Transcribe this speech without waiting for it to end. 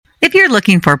If you're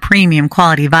looking for premium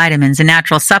quality vitamins and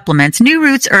natural supplements, New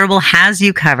Roots Herbal has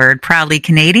you covered. Proudly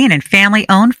Canadian and family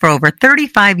owned for over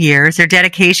 35 years, their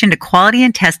dedication to quality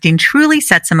and testing truly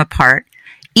sets them apart.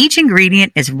 Each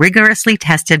ingredient is rigorously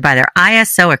tested by their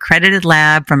ISO accredited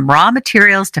lab, from raw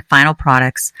materials to final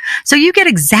products. So you get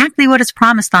exactly what is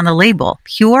promised on the label: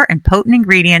 pure and potent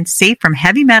ingredients, safe from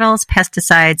heavy metals,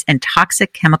 pesticides, and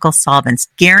toxic chemical solvents,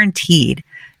 guaranteed.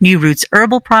 New Roots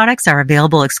Herbal products are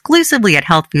available exclusively at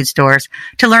health food stores.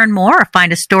 To learn more or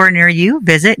find a store near you,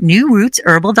 visit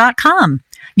newrootsherbal.com.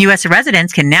 U.S.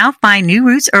 residents can now find New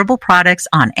Roots Herbal products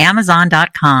on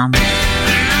Amazon.com.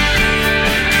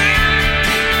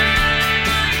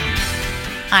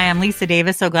 Hi, I'm Lisa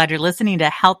Davis. So glad you're listening to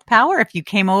Health Power. If you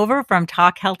came over from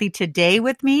Talk Healthy Today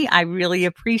with me, I really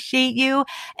appreciate you.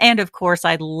 And of course,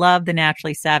 I love the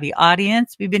Naturally Savvy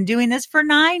audience. We've been doing this for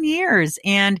 9 years,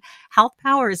 and Health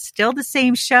Power is still the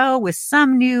same show with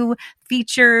some new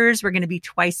features. We're going to be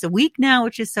twice a week now,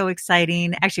 which is so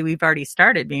exciting. Actually, we've already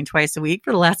started being twice a week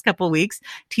for the last couple of weeks.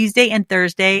 Tuesday and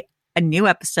Thursday, a new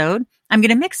episode. I'm going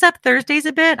to mix up Thursdays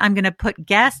a bit. I'm going to put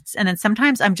guests, and then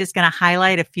sometimes I'm just going to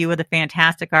highlight a few of the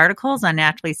fantastic articles on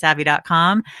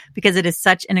naturallysavvy.com because it is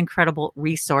such an incredible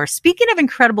resource. Speaking of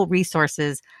incredible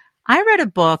resources, I read a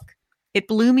book. It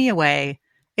blew me away.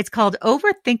 It's called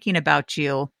Overthinking About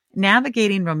You: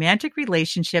 Navigating Romantic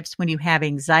Relationships When You Have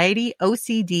Anxiety,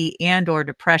 OCD, and or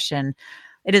Depression.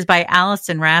 It is by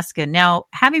Allison Raskin. Now,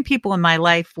 having people in my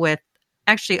life with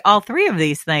actually all three of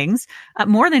these things,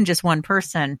 more than just one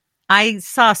person, I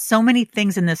saw so many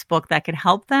things in this book that could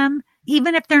help them,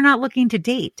 even if they're not looking to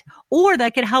date, or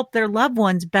that could help their loved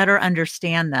ones better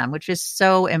understand them, which is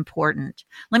so important.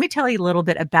 Let me tell you a little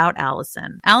bit about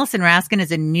Allison. Allison Raskin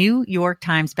is a New York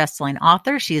Times bestselling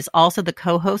author. She is also the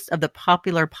co-host of the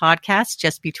popular podcast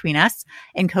Just Between Us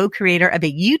and co-creator of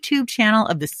a YouTube channel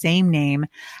of the same name.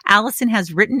 Allison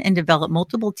has written and developed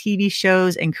multiple TV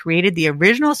shows and created the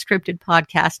original scripted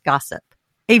podcast Gossip.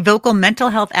 A vocal mental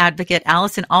health advocate,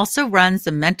 Allison also runs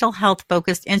the mental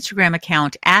health-focused Instagram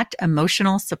account at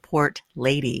Emotional Support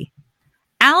Lady.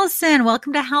 Allison,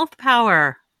 welcome to Health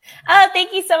Power. Oh,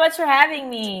 thank you so much for having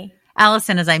me.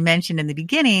 Allison, as I mentioned in the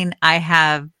beginning, I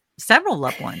have several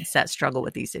loved ones that struggle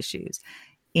with these issues.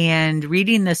 And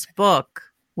reading this book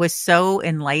was so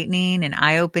enlightening and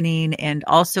eye-opening, and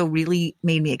also really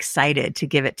made me excited to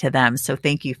give it to them. So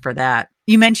thank you for that.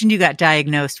 You mentioned you got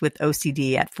diagnosed with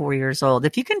OCD at 4 years old.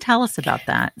 If you can tell us about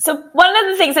that. So one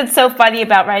of the things that's so funny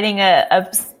about writing a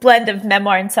blend of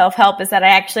memoir and self-help is that I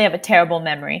actually have a terrible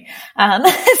memory. So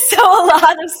a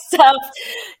lot of stuff,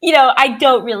 I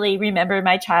don't really remember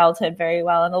my childhood very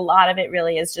well. And a lot of it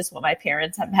really is just what my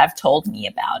parents have told me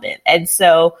about it. And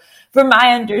so from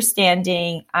my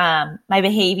understanding, my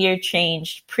behavior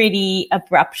changed pretty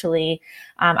abruptly.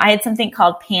 I had something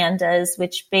called PANDAS,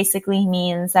 which basically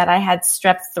means that I had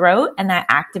strep throat, and that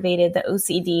activated the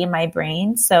OCD in my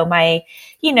brain. So I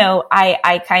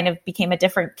kind of became a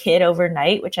different kid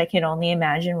overnight, which I can only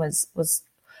imagine was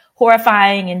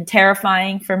horrifying and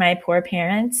terrifying for my poor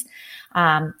parents.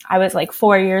 I was like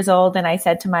 4 years old, and I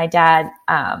said to my dad,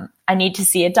 I need to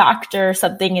see a doctor.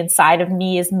 Something inside of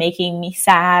me is making me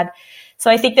sad. So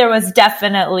I think there was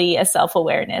definitely a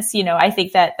self-awareness. I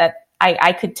think that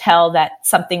I could tell that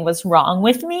something was wrong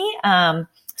with me.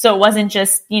 So it wasn't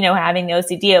just, having the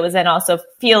OCD. It was then also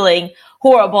feeling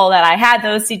horrible that I had the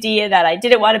OCD and that I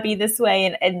didn't want to be this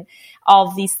way and all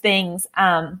of these things.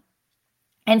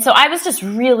 And so I was just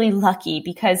really lucky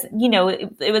because, it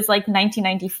was like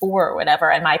 1994 or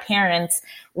whatever. And my parents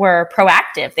were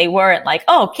proactive. They weren't like,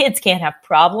 oh, kids can't have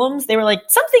problems. They were like,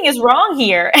 something is wrong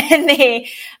here. And they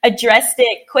addressed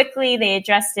it quickly. They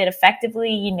addressed it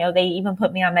effectively. They even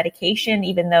put me on medication,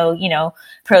 even though,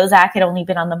 Prozac had only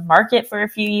been on the market for a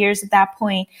few years at that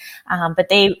point. But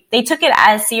they took it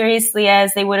as seriously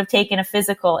as they would have taken a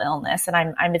physical illness. And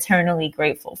I'm eternally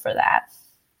grateful for that.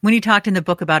 When you talked in the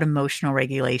book about emotional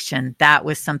regulation, that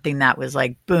was something that was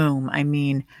like, boom. I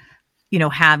mean,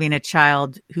 having a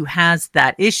child who has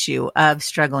that issue of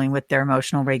struggling with their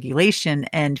emotional regulation,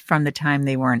 and from the time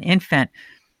they were an infant,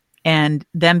 and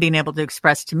them being able to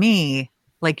express to me,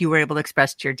 like you were able to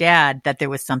express to your dad, that there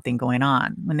was something going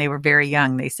on. When they were very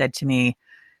young, they said to me,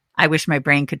 I wish my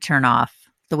brain could turn off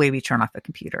the way we turn off a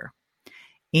computer.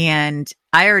 And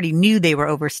I already knew they were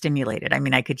overstimulated. I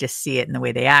mean, I could just see it in the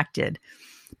way they acted.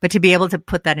 But to be able to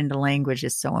put that into language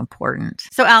is so important.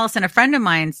 So Allison, a friend of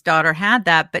mine's daughter had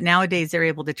that, but nowadays they're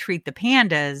able to treat the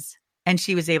PANDAS, and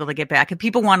she was able to get back. If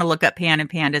people want to look up PAN and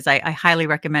PANDAS, I highly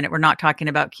recommend it. We're not talking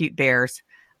about cute bears.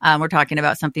 We're talking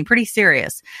about something pretty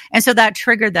serious. And so that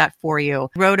triggered that for you.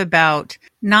 Wrote about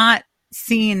not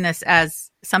seeing this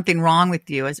as something wrong with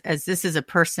you, as this is a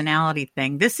personality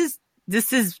thing. This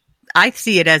is, I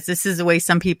see it as this is the way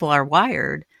some people are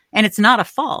wired, and it's not a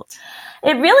fault.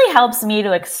 It really helps me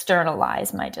to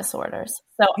externalize my disorders.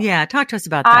 So yeah, talk to us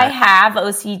about that. I have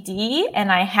OCD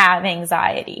and I have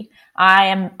anxiety. I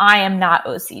am not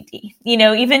OCD.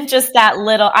 Even just that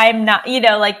little, I'm not,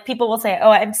 like people will say,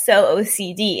 oh, I'm so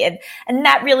OCD. And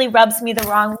that really rubs me the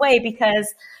wrong way, because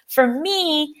for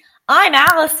me, I'm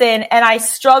Allison and I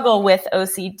struggle with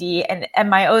OCD, and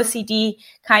my OCD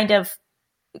kind of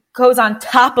goes on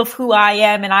top of who I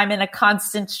am, and I'm in a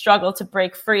constant struggle to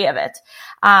break free of it.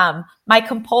 My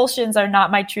compulsions are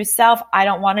not my true self. I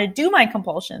don't want to do my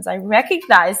compulsions. I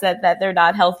recognize that they're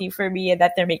not healthy for me and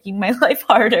that they're making my life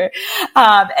harder.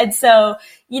 And so,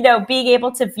 being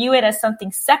able to view it as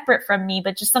something separate from me,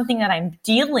 but just something that I'm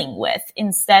dealing with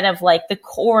instead of like the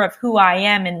core of who I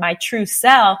am and my true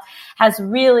self, has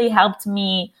really helped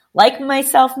me like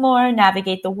myself more,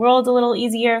 navigate the world a little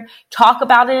easier, talk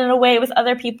about it in a way with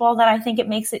other people that I think it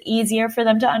makes it easier for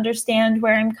them to understand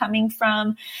where I'm coming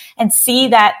from, and see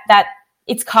that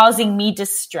it's causing me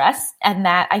distress, and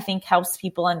that I think helps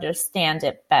people understand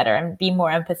it better and be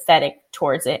more empathetic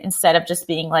towards it, instead of just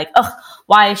being like, oh,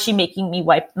 why is she making me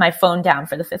wipe my phone down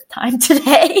for the 5th time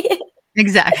today?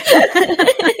 Exactly.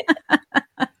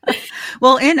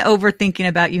 Well, in Overthinking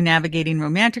About You, Navigating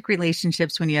Romantic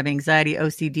Relationships When You Have Anxiety,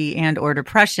 OCD, and or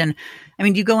Depression, I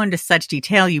mean, you go into such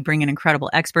detail. You bring in incredible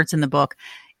experts in the book.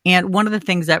 And one of the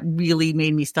things that really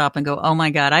made me stop and go, oh my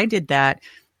God, I did that,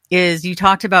 is you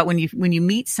talked about when you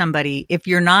meet somebody, if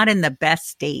you're not in the best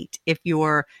state, if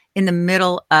you're in the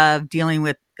middle of dealing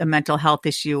with a mental health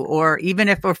issue, or even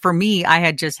if, or for me, I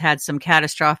had just had some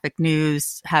catastrophic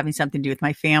news having something to do with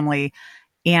my family.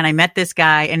 And I met this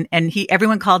guy, and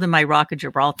everyone called him my Rock of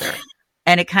Gibraltar.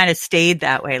 And it kind of stayed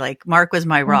that way. Like, Mark was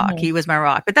my rock. Mm-hmm. He was my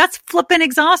rock. But that's flipping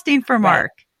exhausting for Mark.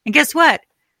 Right. And guess what?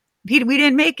 We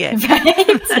didn't make it.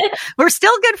 Right. We're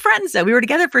still good friends, though. We were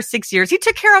together for 6 years. He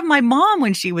took care of my mom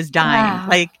when she was dying. Wow.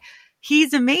 Like,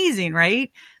 he's amazing, right?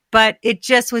 But it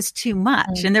just was too much.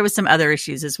 Mm-hmm. And there was some other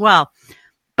issues as well.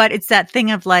 But it's that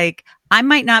thing of like, I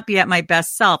might not be at my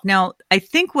best self. Now, I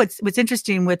think what's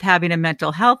interesting with having a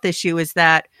mental health issue is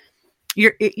that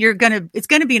it's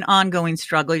going to be an ongoing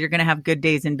struggle. You're going to have good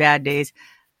days and bad days.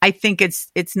 I think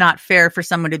it's not fair for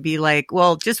someone to be like,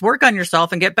 well, just work on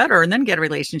yourself and get better and then get a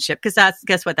relationship. Because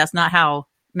guess what? That's not how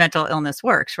mental illness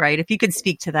works, right? If you could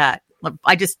speak to that.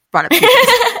 I just brought up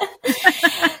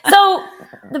So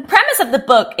the premise of the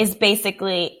book is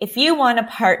basically, if you want a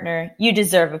partner, you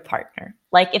deserve a partner.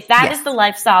 Like, if that is the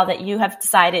lifestyle that you have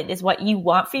decided is what you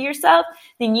want for yourself,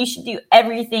 then you should do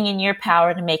everything in your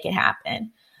power to make it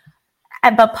happen.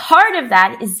 But part of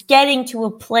that is getting to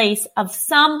a place of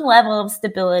some level of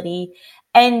stability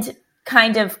and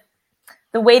kind of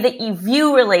the way that you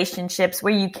view relationships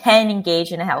where you can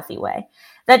engage in a healthy way.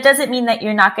 That doesn't mean that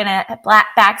you're not going to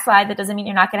backslide. That doesn't mean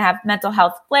you're not going to have mental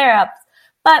health flare-ups.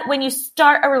 But when you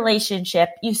start a relationship,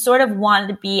 you sort of want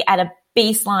to be at a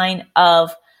baseline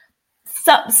of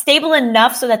stable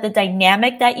enough so that the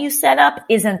dynamic that you set up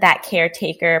isn't that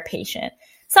caretaker patient.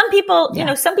 Some people,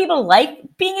 some people like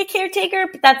being a caretaker,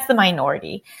 but that's the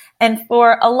minority. And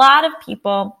for a lot of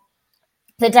people,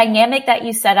 the dynamic that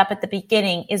you set up at the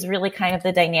beginning is really kind of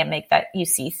the dynamic that you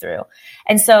see through.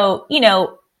 And so,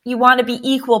 you want to be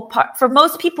equal. For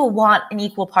most people want an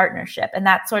equal partnership. And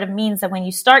that sort of means that when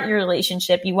you start your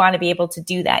relationship, you want to be able to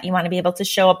do that. You want to be able to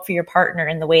show up for your partner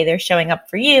in the way they're showing up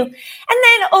for you. And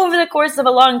then over the course of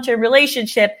a long-term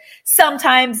relationship,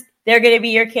 sometimes they're going to be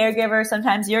your caregiver.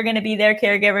 Sometimes you're going to be their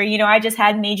caregiver. I just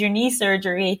had major knee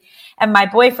surgery and my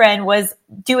boyfriend was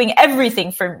doing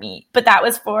everything for me, but that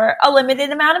was for a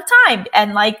limited amount of time.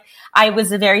 And I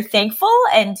was very thankful.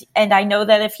 And I know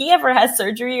that if he ever has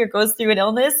surgery or goes through an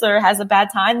illness or has a bad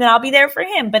time, then I'll be there for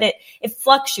him. But it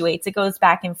fluctuates. It goes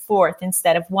back and forth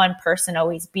instead of one person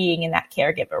always being in that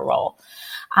caregiver role.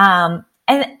 And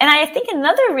I think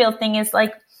another real thing is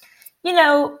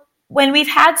when we've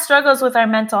had struggles with our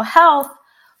mental health,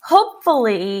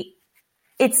 hopefully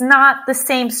it's not the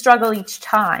same struggle each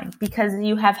time because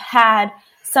you have had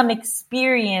some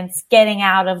experience getting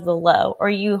out of the low, or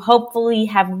you hopefully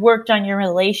have worked on your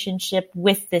relationship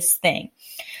with this thing.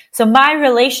 So my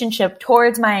relationship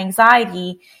towards my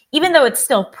anxiety, even though it's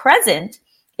still present,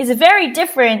 is very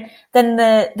different than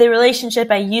the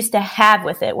relationship I used to have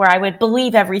with it, where I would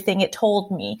believe everything it told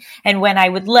me. And when I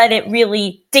would let it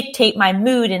really dictate my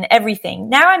mood and everything.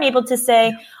 Now I'm able to say,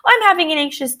 I'm having an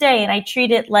anxious day. And I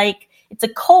treat it like it's a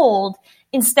cold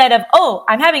instead of,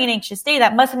 I'm having an anxious day.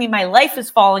 That must mean my life is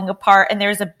falling apart and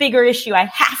there's a bigger issue I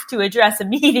have to address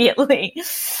immediately.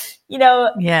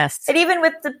 Yes. And even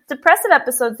with the depressive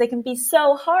episodes, they can be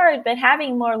so hard, but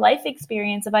having more life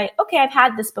experience of okay, I've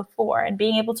had this before, and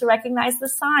being able to recognize the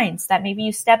signs that maybe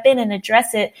you step in and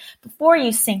address it before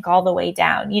you sink all the way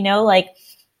down,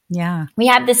 Yeah. We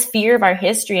have this fear of our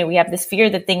history, and we have this fear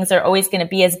that things are always going to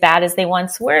be as bad as they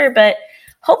once were, but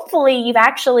hopefully you've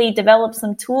actually developed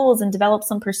some tools and developed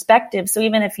some perspective. So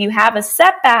even if you have a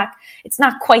setback, it's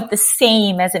not quite the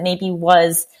same as it maybe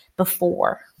was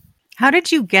before. How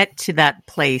did you get to that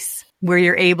place where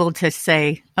you're able to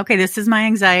say, okay, this is my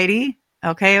anxiety.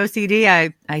 Okay,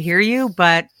 OCD, I hear you,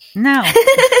 but no,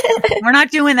 we're not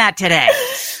doing that today.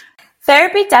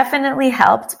 Therapy definitely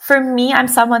helped. For me, I'm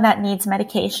someone that needs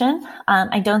medication.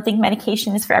 I don't think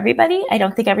medication is for everybody. I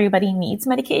don't think everybody needs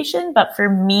medication, but for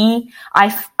me,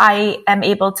 I am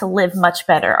able to live much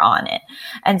better on it.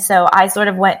 And so I sort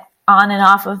of went on and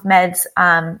off of meds,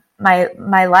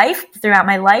 throughout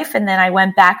my life. And then I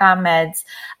went back on meds,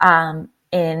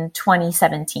 in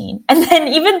 2017. And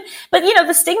then but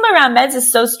the stigma around meds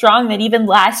is so strong that even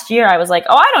last year I was like,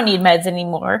 oh, I don't need meds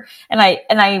anymore. And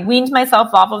I weaned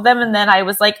myself off of them. And then I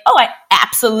was like, oh, I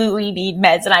absolutely need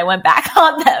meds. And I went back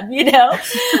on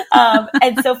them,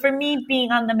 And so for me,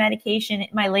 being on the medication in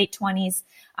my late 20s,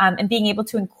 and being able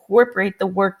to incorporate the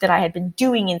work that I had been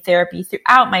doing in therapy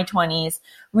throughout my 20s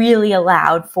really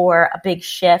allowed for a big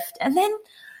shift. And then,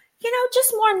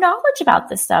 just more knowledge about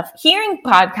this stuff, hearing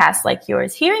podcasts like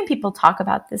yours, hearing people talk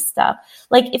about this stuff.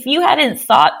 Like if you hadn't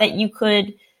thought that you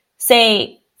could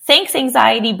say, thanks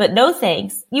anxiety, but no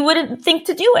thanks, you wouldn't think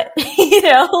to do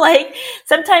it.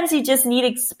 Sometimes you just need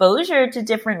exposure to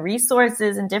different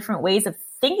resources and different ways of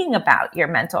thinking about your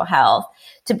mental health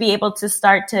to be able to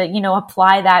start to,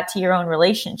 apply that to your own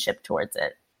relationship towards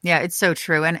it. Yeah, it's so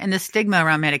true. And the stigma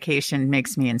around medication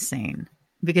makes me insane.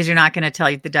 Because you're not going to tell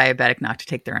the diabetic not to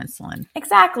take their insulin.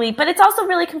 Exactly. But it's also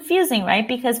really confusing, right?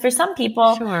 Because for some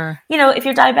people, sure, if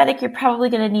you're diabetic, you're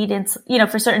probably going to need,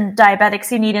 for certain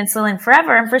diabetics, you need insulin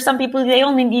forever. And for some people, they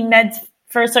only need meds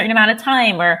for a certain amount of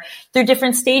time or through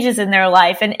different stages in their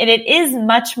life. And it is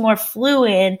much more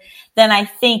fluid than I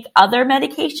think other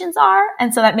medications are.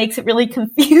 And so that makes it really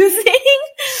confusing.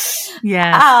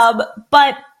 Yes.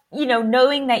 But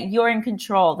knowing that you're in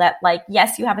control, that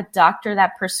yes, you have a doctor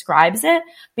that prescribes it,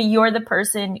 but you're the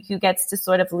person who gets to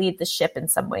sort of lead the ship in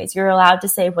some ways. You're allowed to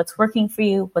say what's working for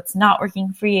you, what's not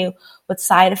working for you, what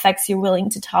side effects you're willing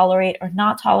to tolerate or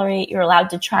not tolerate. You're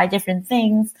allowed to try different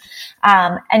things.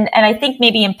 And I think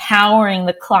maybe empowering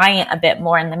the client a bit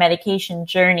more in the medication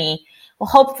journey will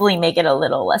hopefully make it a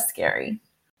little less scary.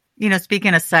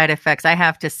 Speaking of side effects, I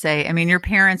have to say, your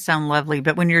parents sound lovely,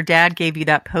 but when your dad gave you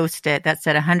that Post-it that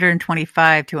said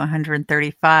 125 to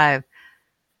 135,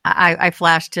 I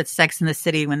flashed to Sex and the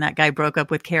City when that guy broke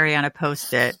up with Carrie on a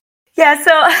Post-it. Yeah,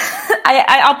 so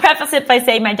I'll preface it by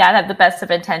saying my dad had the best of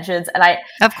intentions,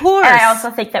 of course, and I also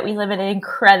think that we live in an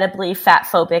incredibly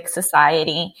fat-phobic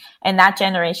society, and that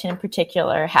generation in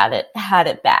particular had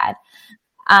it bad.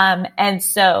 And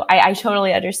so I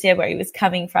totally understand where he was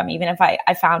coming from, even if I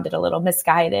found it a little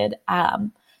misguided.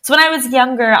 So when I was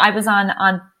younger, I was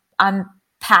on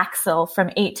Paxil from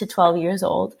 8 to 12 years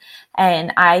old.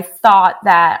 And I thought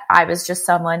that I was just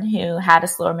someone who had a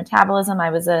slower metabolism.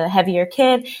 I was a heavier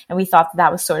kid, and we thought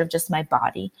that was sort of just my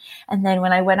body. And then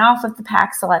when I went off of the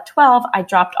Paxil at 12, I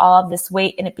dropped all of this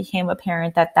weight, and it became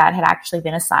apparent that had actually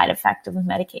been a side effect of the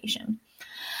medication.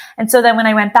 And so then when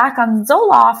I went back on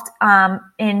Zoloft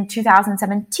in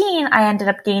 2017, I ended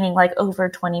up gaining over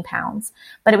 20 pounds.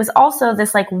 But it was also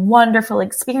this wonderful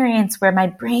experience where my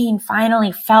brain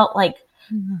finally felt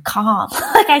calm.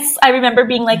 I remember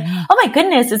being oh my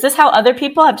goodness, is this how other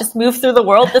people have just moved through the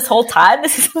world this whole time?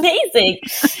 This is amazing.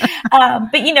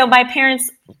 But my parents,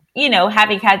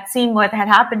 having seen what had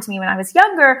happened to me when I was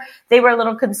younger, they were a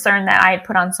little concerned that I had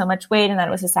put on so much weight and that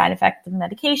it was a side effect of the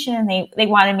medication. And they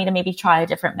wanted me to maybe try a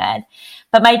different med.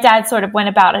 But my dad sort of went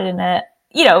about it in a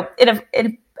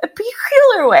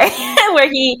peculiar way where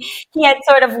he had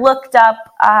sort of looked up,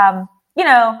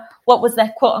 what was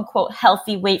the quote unquote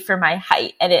healthy weight for my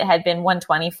height. And it had been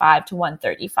 125 to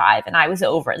 135. And I was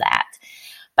over that.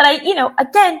 But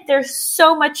again, there's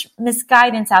so much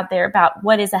misguidance out there about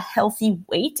what is a healthy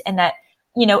weight and that,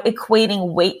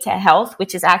 equating weight to health,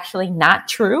 which is actually not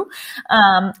true.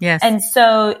 Yes. And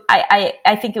so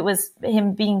I think it was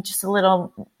him being just a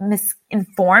little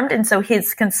misinformed. And so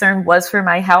his concern was for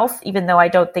my health, even though I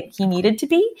don't think he needed to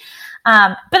be.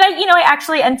 But I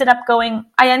actually ended up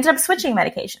switching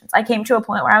medications. I came to a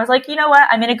point where I was like, you know what,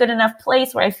 I'm in a good enough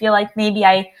place where I feel like maybe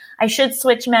I should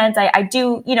switch meds.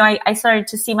 I started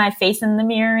to see my face in the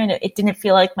mirror, and it didn't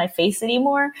feel like my face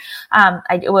anymore.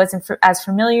 It wasn't as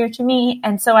familiar to me.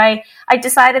 And so I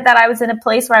decided that I was in a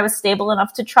place where I was stable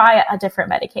enough to try a different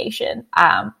medication.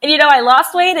 I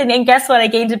lost weight, and guess what? I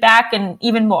gained it back and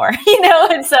even more,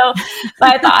 and so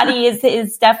my body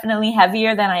is definitely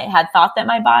heavier than I had thought that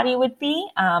my body would be.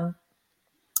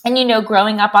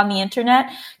 Growing up on the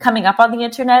internet, coming up on the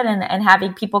internet and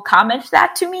having people comment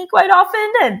that to me quite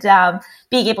often, and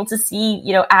being able to see,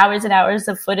 hours and hours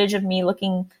of footage of me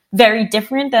looking very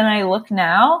different than I look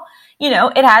now,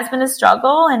 it has been a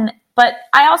struggle. But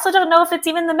I also don't know if it's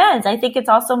even the meds. I think it's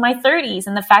also my 30s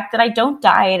and the fact that I don't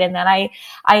diet and that I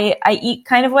eat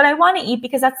kind of what I want to eat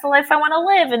because that's the life I want to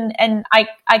live. And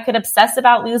I could obsess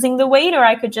about losing the weight, or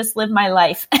I could just live my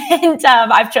life. And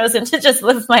I've chosen to just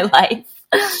live my life.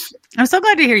 I'm so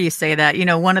glad to hear you say that.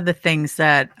 One of the things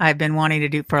that I've been wanting to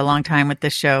do for a long time with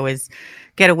this show is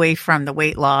get away from the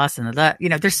weight loss and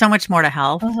there's so much more to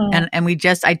health. Mm-hmm.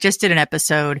 And I just did an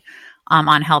episode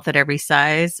on health at every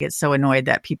size. I get so annoyed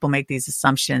that people make these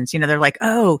assumptions. They're like,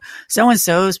 oh,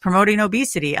 so-and-so's promoting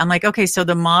obesity. I'm like, okay, so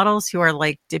the models who are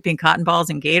like dipping cotton balls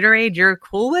in Gatorade, you're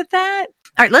cool with that?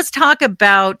 All right, let's talk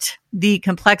about the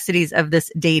complexities of this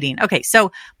dating. Okay,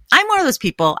 so I'm one of those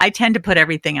people, I tend to put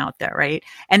everything out there, right?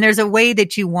 And there's a way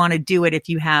that you want to do it if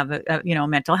you have a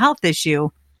mental health issue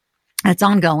that's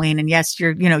ongoing. And yes,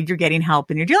 you're getting help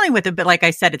and you're dealing with it. But like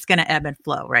I said, it's going to ebb and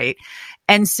flow, right?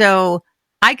 And so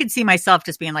I could see myself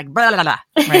just being like, blah, blah, blah,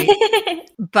 right?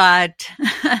 But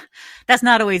that's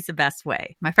not always the best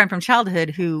way. My friend from childhood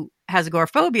who has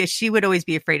agoraphobia, she would always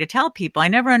be afraid to tell people. I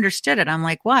never understood it. I'm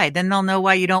like, why? Then they'll know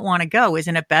why you don't want to go.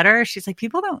 Isn't it better? She's like, they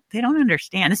don't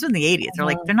understand. This was in the 80s. They're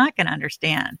like, they're not going to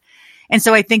understand. And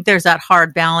so I think there's that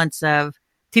hard balance of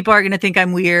people are going to think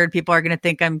I'm weird. People are going to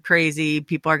think I'm crazy.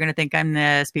 People are going to think I'm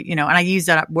this, and I use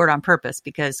that word on purpose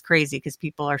because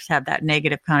people have that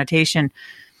negative connotation.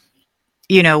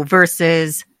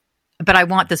 Versus, but I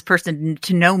want this person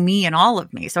to know me and all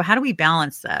of me. So how do we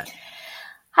balance that?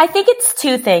 I think it's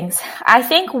two things. I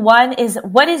think one is,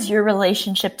 what is your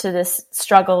relationship to this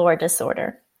struggle or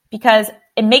disorder? Because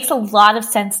it makes a lot of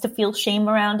sense to feel shame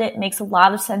around it. It makes a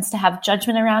lot of sense to have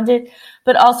judgment around it,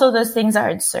 but also those things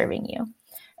aren't serving you.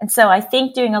 And so I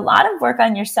think doing a lot of work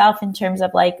on yourself in terms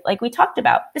of like we talked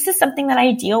about, this is something that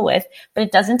I deal with, but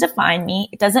it doesn't define me.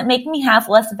 It doesn't make me have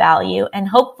less value. And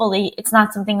hopefully it's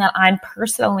not something that I'm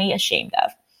personally ashamed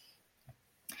of.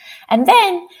 And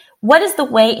then what is the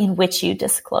way in which you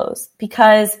disclose?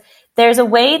 Because there's a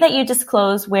way that you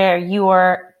disclose where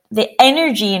the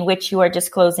energy in which you are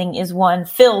disclosing is one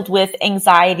filled with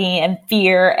anxiety and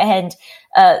fear and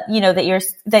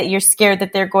that you're scared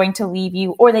that they're going to leave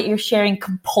you, or that you're sharing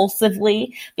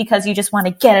compulsively because you just want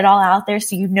to get it all out there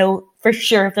so you know for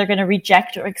sure if they're going to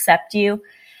reject or accept you.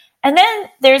 And then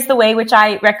there's the way which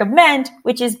I recommend,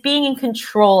 which is being in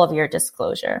control of your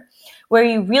disclosure, where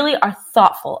you really are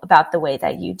thoughtful about the way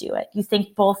that you do it. You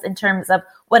think both in terms of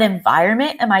what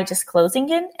environment am I disclosing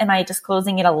in? Am I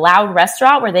disclosing in a loud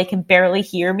restaurant where they can barely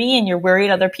hear me and you're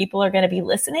worried other people are going to be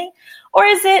listening? Or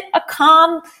is it a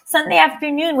calm Sunday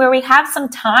afternoon where we have some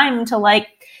time to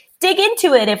dig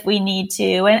into it if we need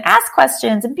to and ask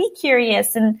questions and be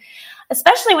curious? And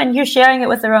especially when you're sharing it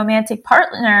with a romantic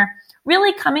partner,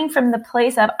 really coming from the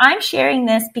place of, I'm sharing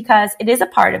this because it is a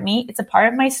part of me. It's a part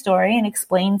of my story and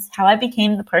explains how I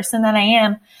became the person that I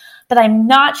am. But I'm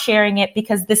not sharing it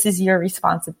because this is your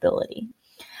responsibility.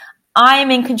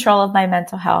 I'm in control of my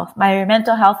mental health. My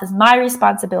mental health is my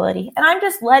responsibility. And I'm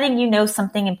just letting you know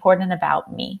something important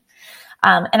about me.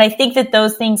 And I think that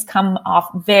those things come off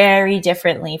very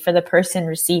differently for the person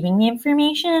receiving the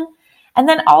information. And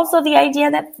then also the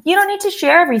idea that you don't need to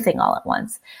share everything all at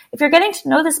once. If you're getting to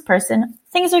know this person,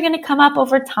 things are going to come up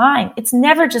over time. It's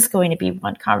never just going to be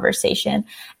one conversation,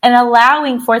 and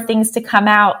allowing for things to come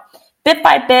out bit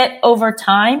by bit over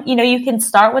time. You can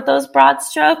start with those broad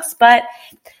strokes, but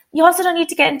you also don't need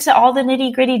to get into all the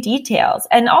nitty gritty details,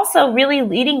 and also really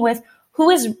leading with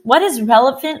what is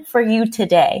relevant for you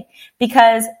today.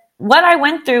 Because what I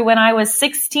went through when I was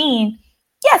 16,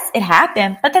 yes, it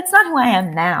happened, but that's not who I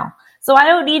am now. So I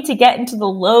don't need to get into the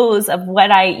lows of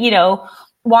when I,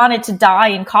 wanted to die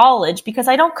in college, because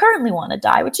I don't currently want to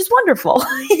die, which is wonderful,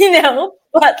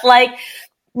 but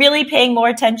really paying more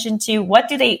attention to what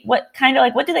do they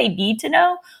need to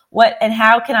know? And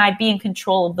how can I be in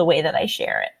control of the way that I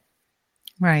share it?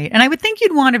 Right. And I would think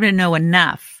you'd want them to know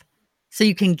enough so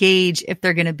you can gauge if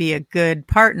they're going to be a good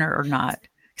partner or not.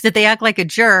 Because if they act like a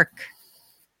jerk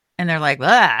and they're like,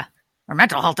 or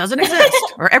mental health doesn't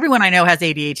exist, or everyone I know has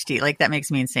ADHD. Like that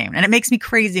makes me insane. And it makes me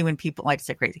crazy when people, I like to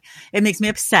say crazy. It makes me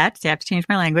upset. So I have to change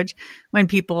my language when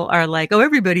people are like, oh,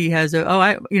 everybody has I'm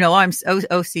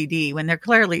OCD when they're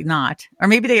clearly not, or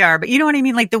maybe they are, but you know what I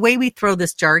mean? Like the way we throw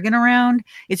this jargon around,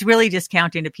 it's really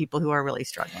discounting to people who are really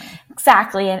struggling.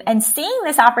 Exactly. And seeing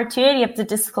this opportunity of the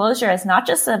disclosure as not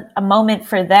just a moment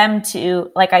for them to,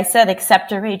 like I said,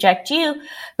 accept or reject you,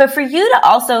 but for you to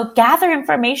also gather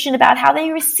information about how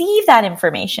they receive that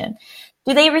information.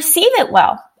 Do they receive it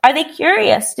well? Are they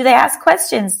curious? Do they ask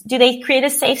questions? Do they create a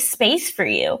safe space for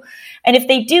you? And if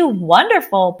they do,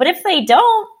 wonderful. But if they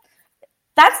don't,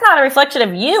 that's not a reflection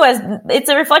of you, as it's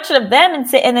a reflection of them.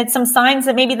 And it's some signs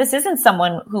that maybe this isn't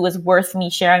someone who is worth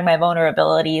me sharing my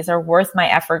vulnerabilities or worth my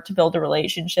effort to build a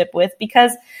relationship with,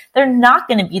 because they're not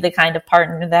going to be the kind of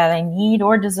partner that I need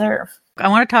or deserve. I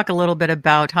want to talk a little bit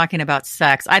about talking about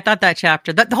sex. I thought that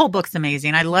chapter, the whole book's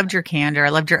amazing. I loved your candor. I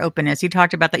loved your openness. You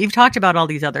talked about that. You've talked about all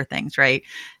these other things, right?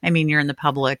 I mean, you're in the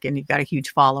public and you've got a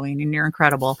huge following and you're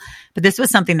incredible. But this was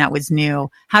something that was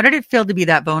new. How did it feel to be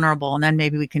that vulnerable? And then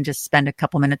maybe we can just spend a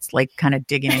couple minutes like kind of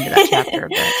digging into that chapter a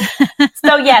bit.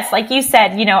 So yes, like you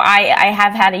said, I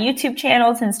have had a YouTube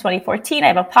channel since 2014. I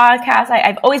have a podcast.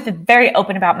 I've always been very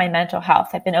open about my mental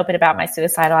health. I've been open about my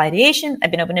suicidal ideation. I've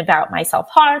been open about my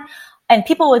self-harm. And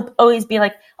people would always be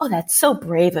like, oh, that's so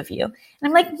brave of you. And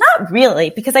I'm like, not really,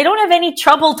 because I don't have any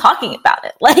trouble talking about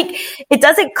it. Like, it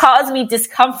doesn't cause me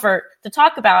discomfort to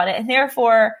talk about it. And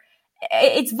therefore,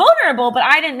 it's vulnerable, but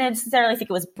I didn't necessarily think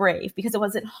it was brave because it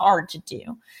wasn't hard to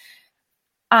do.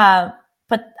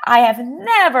 But I have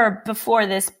never before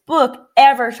this book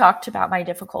ever talked about my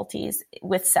difficulties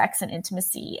with sex and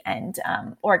intimacy and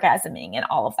orgasming and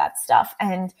all of that stuff.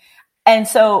 And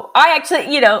so I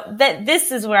actually, that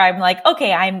this is where I'm like,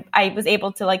 okay, I was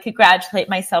able to like congratulate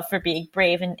myself for being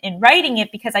brave in writing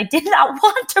it, because I did not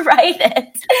want to write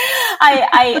it.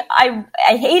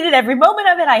 I hated every moment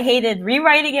of it. I hated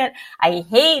rewriting it. I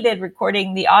hated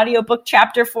recording the audiobook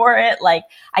chapter for it. Like,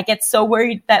 I get so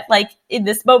worried that like in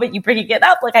this moment you bringing it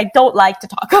up, like I don't like to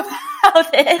talk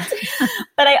about it.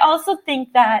 But I also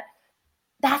think that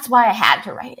that's why I had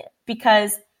to write it,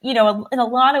 because in a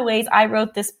lot of ways, I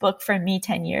wrote this book for me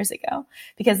 10 years ago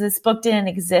because this book didn't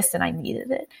exist and I needed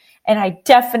it. And I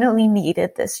definitely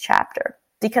needed this chapter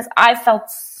because I felt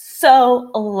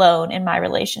so alone in my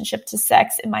relationship to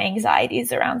sex and my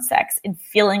anxieties around sex and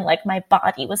feeling like my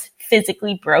body was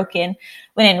physically broken,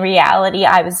 when in reality,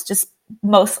 I was just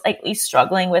most likely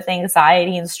struggling with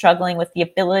anxiety and struggling with the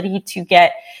ability to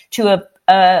get to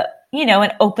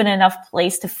an open enough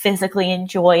place to physically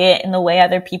enjoy it in the way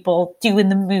other people do in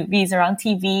the movies or on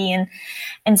TV.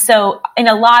 And so in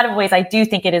a lot of ways, I do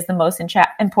think it is the most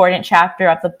important chapter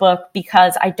of the book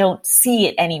because I don't see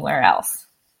it anywhere else.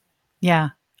 Yeah,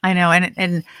 I know.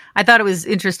 And I thought it was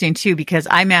interesting too, because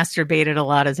I masturbated a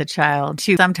lot as a child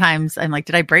too. Sometimes I'm like,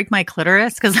 did I break my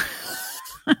clitoris? Because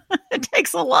it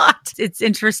takes a lot. It's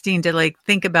interesting to like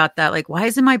think about that. Like, why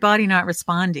isn't my body not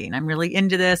responding? I'm really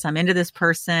into this. I'm into this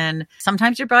person.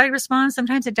 Sometimes your body responds.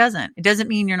 Sometimes it doesn't. It doesn't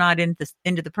mean you're not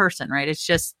into the person, right? It's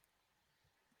just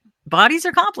bodies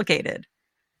are complicated.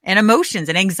 And emotions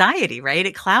and anxiety, right?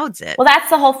 It clouds it. Well,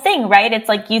 that's the whole thing, right? It's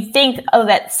like you think,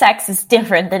 that sex is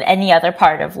different than any other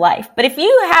part of life. But if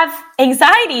you have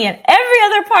anxiety in every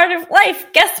other part of life,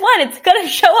 guess what? It's going to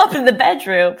show up in the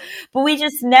bedroom. But we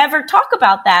just never talk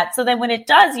about that. So then when it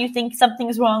does, you think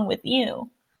something's wrong with you.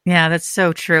 Yeah, that's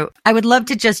so true. I would love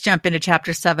to just jump into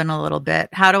chapter 7 a little bit.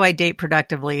 How do I date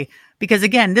productively? Because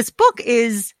again, this book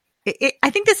I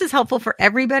think this is helpful for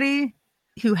everybody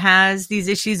who has these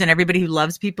issues and everybody who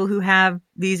loves people who have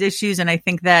these issues. And I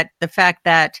think that the fact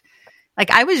that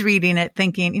like I was reading it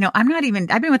thinking,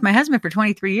 I've been with my husband for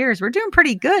 23 years. We're doing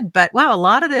pretty good, but wow, a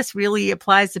lot of this really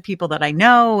applies to people that I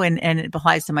know and it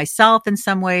applies to myself in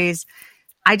some ways.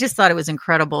 I just thought it was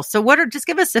incredible. So just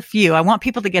give us a few. I want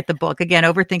people to get the book. Again,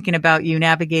 Overthinking About You,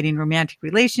 Navigating Romantic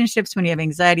Relationships When You Have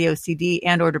Anxiety, OCD,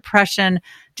 and or Depression.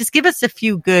 Just give us a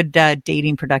few good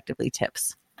dating productively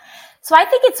tips. So I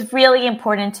think it's really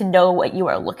important to know what you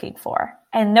are looking for,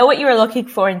 and know what you are looking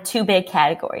for in two big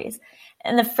categories.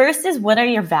 And the first is, what are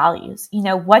your values?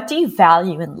 What do you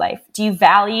value in life? Do you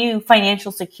value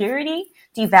financial security?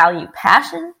 Do you value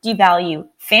passion? Do you value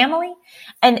family?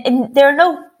 And there are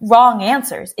no wrong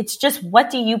answers. It's just,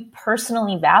 what do you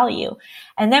personally value?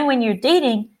 And then when you're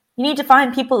dating, you need to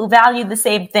find people who value the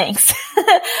same things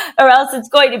or else it's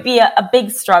going to be a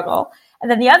big struggle. And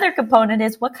then the other component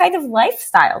is, what kind of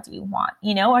lifestyle do you want?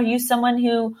 Are you someone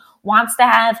who wants to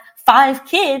have 5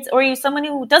 kids, or are you someone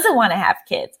who doesn't want to have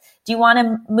kids? Do you want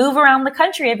to move around the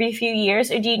country every few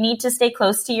years, or do you need to stay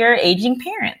close to your aging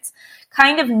parents?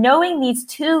 kind of knowing these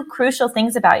two crucial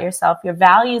things about yourself, your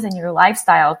values and your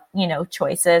lifestyle,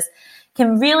 choices,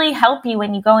 can really help you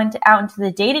when you go out into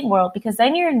the dating world, because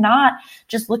then you're not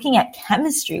just looking at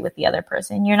chemistry with the other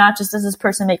person. You're not just, does this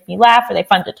person make me laugh? Are they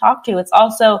fun to talk to? It's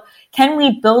also, can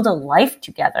we build a life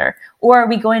together? Or are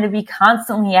we going to be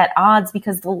constantly at odds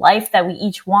because the life that we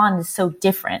each want is so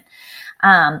different?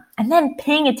 And then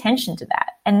paying attention to that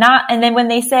and then when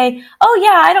they say, oh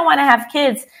yeah, I don't want to have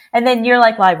kids. And then you're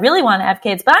like, well, I really want to have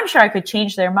kids, but I'm sure I could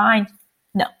change their mind.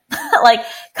 No, like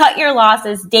cut your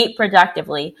losses, date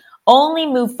productively. Only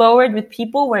move forward with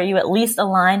people where you at least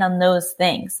align on those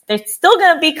things. There's still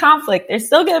going to be conflict. There's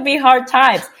still going to be hard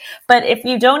times. But if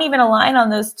you don't even align on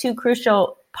those two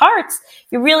crucial parts,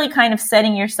 you're really kind of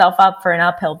setting yourself up for an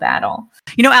uphill battle.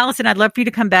 Allison, I'd love for you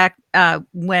to come back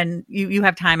when you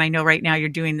have time. I know right now you're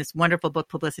doing this wonderful book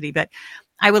publicity, but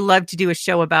I would love to do a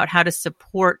show about how to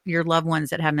support your loved ones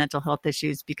that have mental health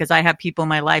issues, because I have people in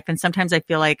my life and sometimes I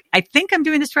feel like I think I'm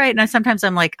doing this right. And sometimes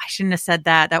I'm like, I shouldn't have said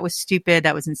that. That was stupid.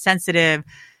 That was insensitive.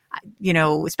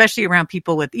 Especially around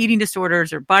people with eating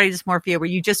disorders or body dysmorphia, where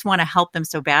you just want to help them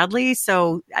so badly.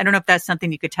 So I don't know if that's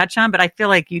something you could touch on, but I feel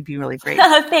like you'd be really great.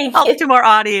 Thank you. To our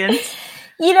audience.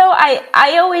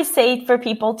 I always say for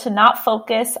people to not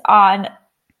focus on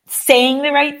saying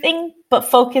the right thing, but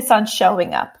focus on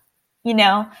showing up.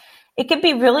 It can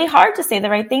be really hard to say the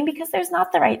right thing because there's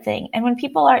not the right thing. And when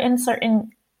people are in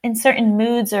certain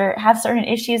moods or have certain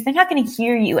issues, they're not going to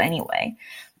hear you anyway.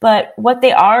 But what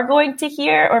they are going to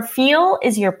hear or feel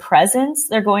is your presence.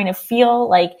 They're going to feel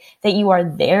like that you are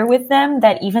there with them,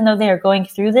 that even though they are going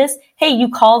through this, hey,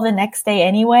 you call the next day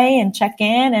anyway and check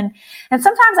in. And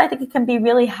sometimes I think it can be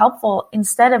really helpful,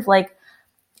 instead of like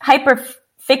hyper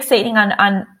fixating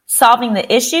on solving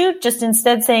the issue, just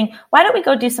instead saying, why don't we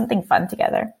go do something fun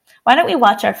together? Why don't we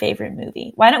watch our favorite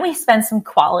movie? Why don't we spend some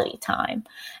quality time?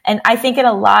 And I think in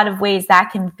a lot of ways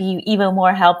that can be even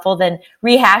more helpful than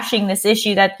rehashing this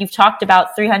issue that you've talked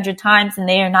about 300 times and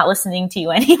they are not listening to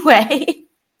you anyway.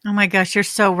 Oh my gosh, you're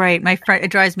so right. My friend, it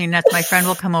drives me nuts. My friend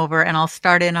will come over and I'll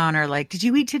start in on her like, did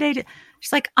you eat today?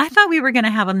 She's like, I thought we were going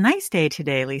to have a nice day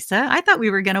today, Lisa. I thought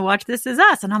we were going to watch This Is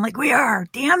Us. And I'm like, we are,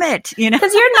 damn it.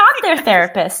 Because you're not their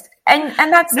therapist. And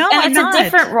it's a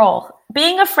different role.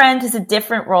 Being a friend is a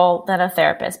different role than a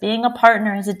therapist. Being a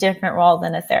partner is a different role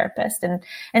than a therapist.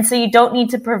 And so you don't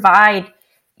need to provide,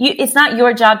 it's not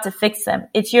your job to fix them.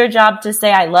 It's your job to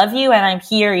say, I love you and I'm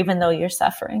here even though you're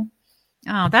suffering.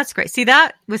 Oh, that's great. See,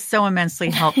 that was so immensely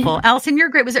helpful. Allison, you're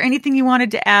great. Was there anything you wanted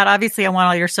to add? Obviously, I want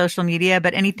all your social media,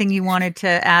 but anything you wanted to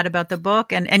add about the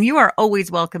book? And you are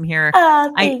always welcome here.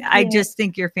 I just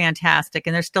think you're fantastic.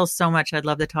 And there's still so much I'd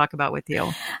love to talk about with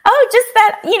you. Oh, just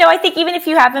that, I think even if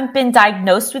you haven't been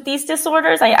diagnosed with these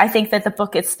disorders, I think that the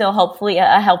book is still hopefully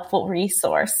a helpful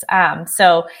resource.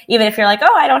 So even if you're like,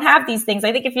 oh, I don't have these things,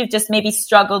 I think if you've just maybe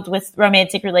struggled with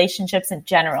romantic relationships in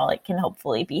general, it can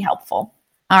hopefully be helpful.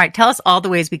 All right. Tell us all the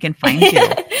ways we can find you.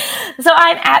 So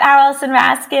I'm at Allison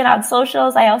Raskin on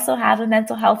socials. I also have a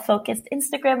mental health focused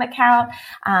Instagram account,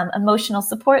 Emotional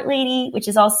Support Lady, which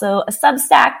is also a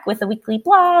Substack with a weekly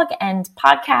blog and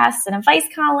podcasts and advice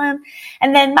column.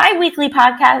 And then my weekly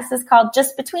podcast is called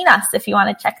Just Between Us, if you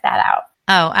want to check that out.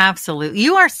 Oh, absolutely.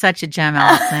 You are such a gem,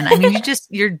 Allison. I mean,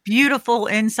 you're beautiful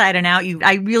inside and out.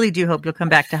 I really do hope you'll come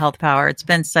back to Health Power. It's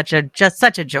been such a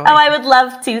joy. Oh, I would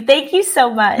love to. Thank you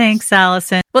so much. Thanks,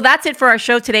 Allison. Well, that's it for our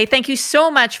show today. Thank you so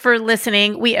much for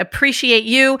listening. We appreciate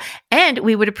you. And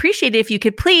we would appreciate it if you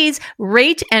could please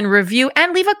rate and review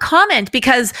and leave a comment,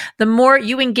 because the more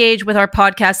you engage with our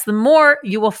podcast, the more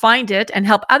you will find it and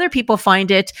help other people find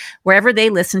it wherever they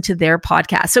listen to their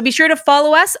podcast. So be sure to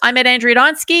follow us. I'm at Andrea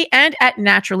Donsky and at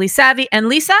Naturally Savvy, and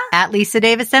Lisa at Lisa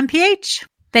Davis MPH.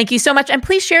 Thank you so much. And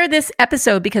please share this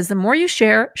episode, because the more you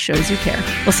share shows you care.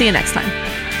 We'll see you next time.